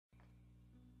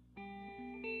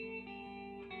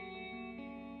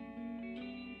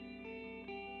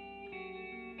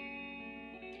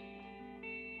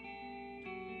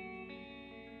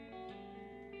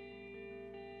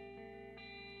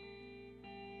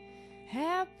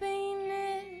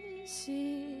Happiness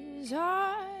is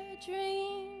our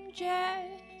dream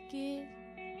jacket.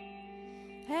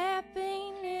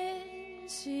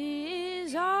 Happiness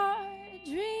is our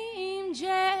dream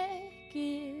jacket.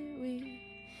 We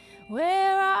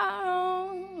wear our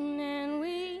own and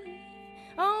we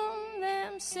own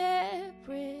them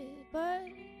separate, but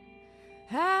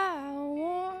how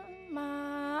warm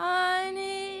mine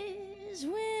is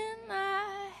when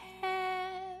I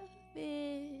have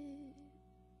it.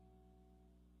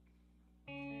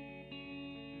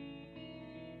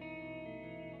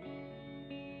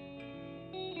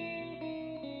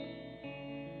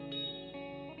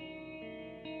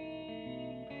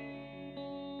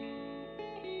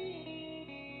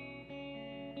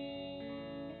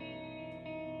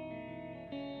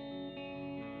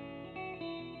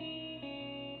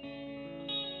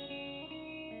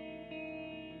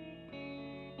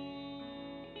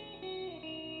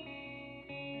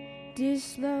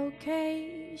 Dislocation,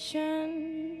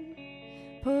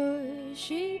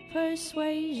 pushy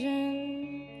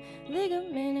persuasion,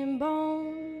 ligament and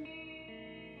bone,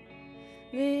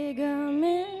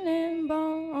 ligament and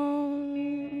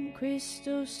bone,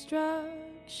 crystal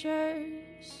structures,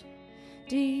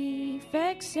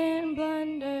 defects and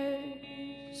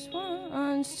blunders,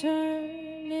 once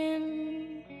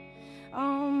turning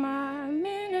all my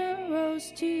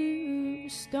minerals to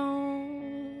stone.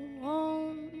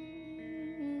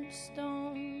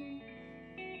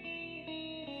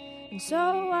 And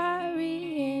so I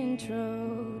reintroduce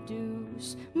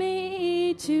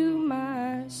me to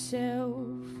myself.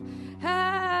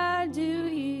 How do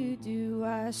you do?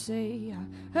 I say, I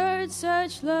heard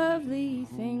such lovely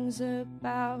things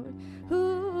about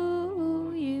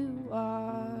who you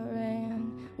are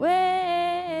and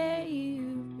where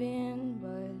you've been,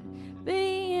 but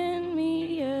being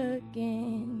me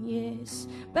again, yes,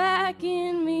 back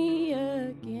in me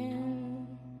again.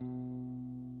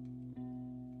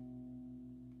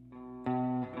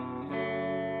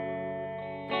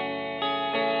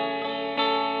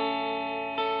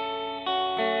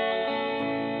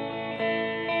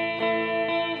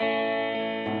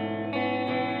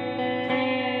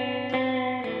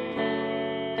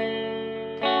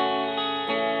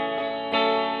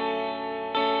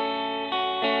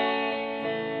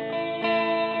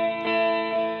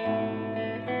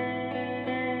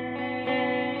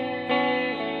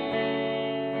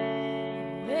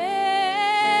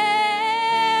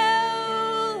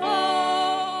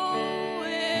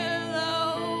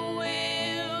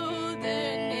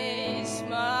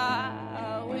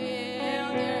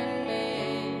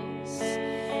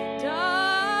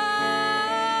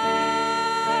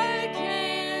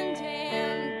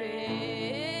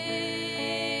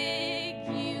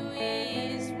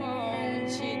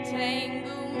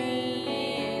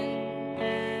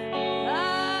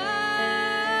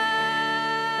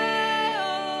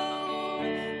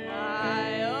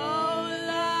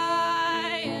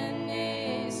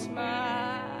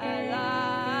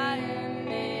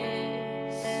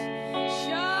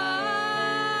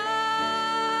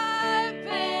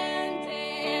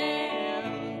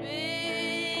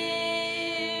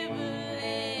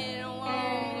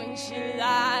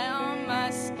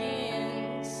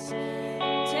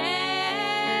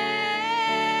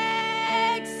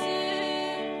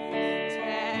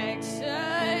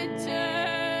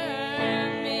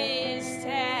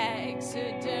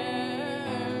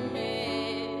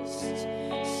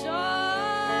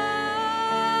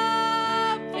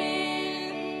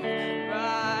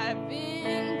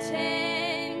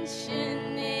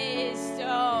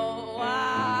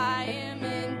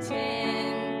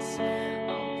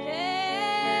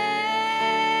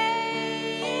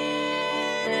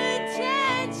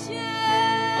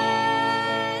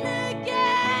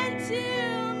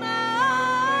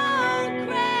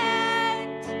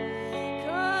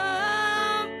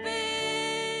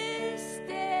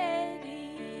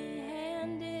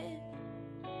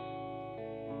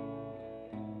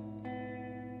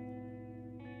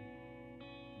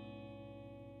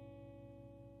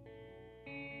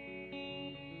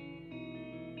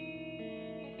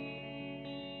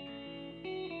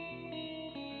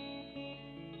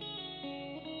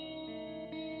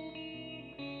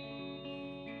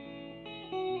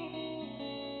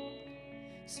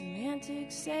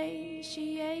 Semantic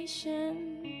satiation,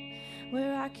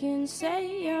 where I can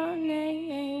say your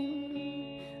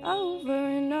name over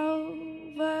and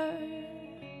over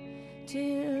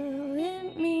till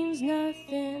it means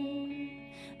nothing.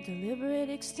 Deliberate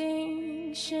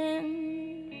extinction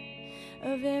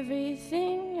of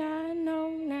everything I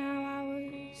know now I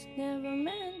was never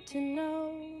meant to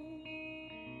know.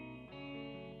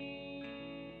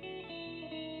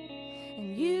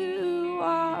 and you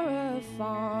are a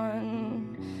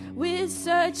fawn with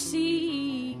such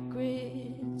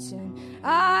secrets, and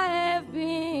I have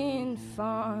been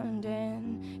fond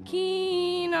and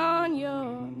keen on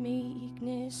your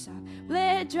meekness. I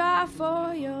bled dry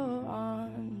for your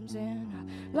arms, and I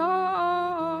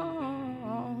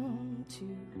long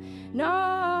to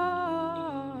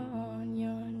gnaw on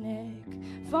your neck,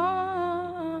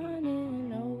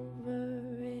 fawning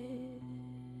over it.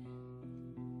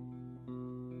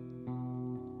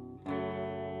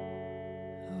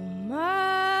 Oh,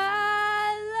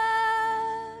 my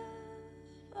love,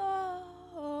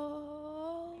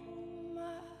 oh,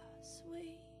 my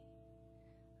sweet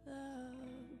love,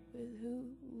 with who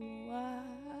I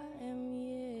am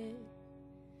yet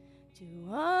to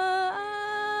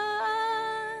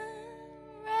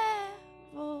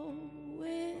unravel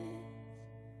with.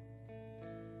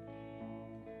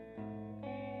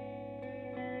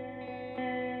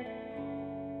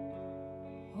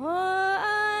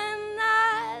 One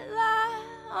night lie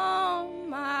on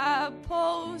my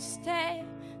post, take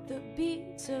the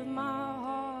beats of my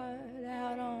heart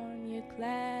out on your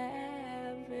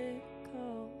clavicle.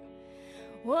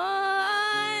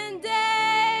 One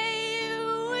day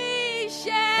we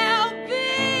shall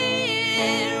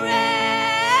be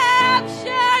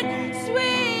enraptured,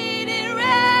 sweet enraptured.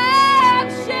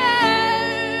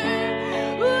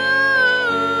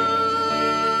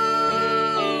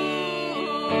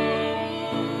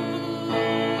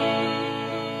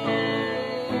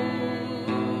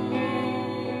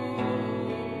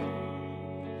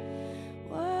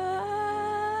 What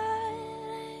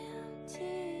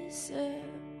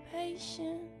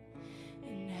anticipation,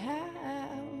 and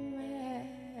how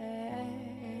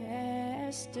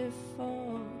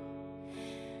masterful.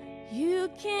 You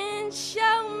can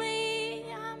show me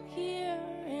I'm here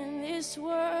in this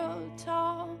world,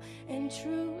 tall and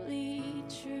truly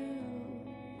true.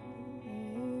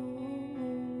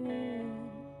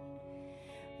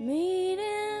 Me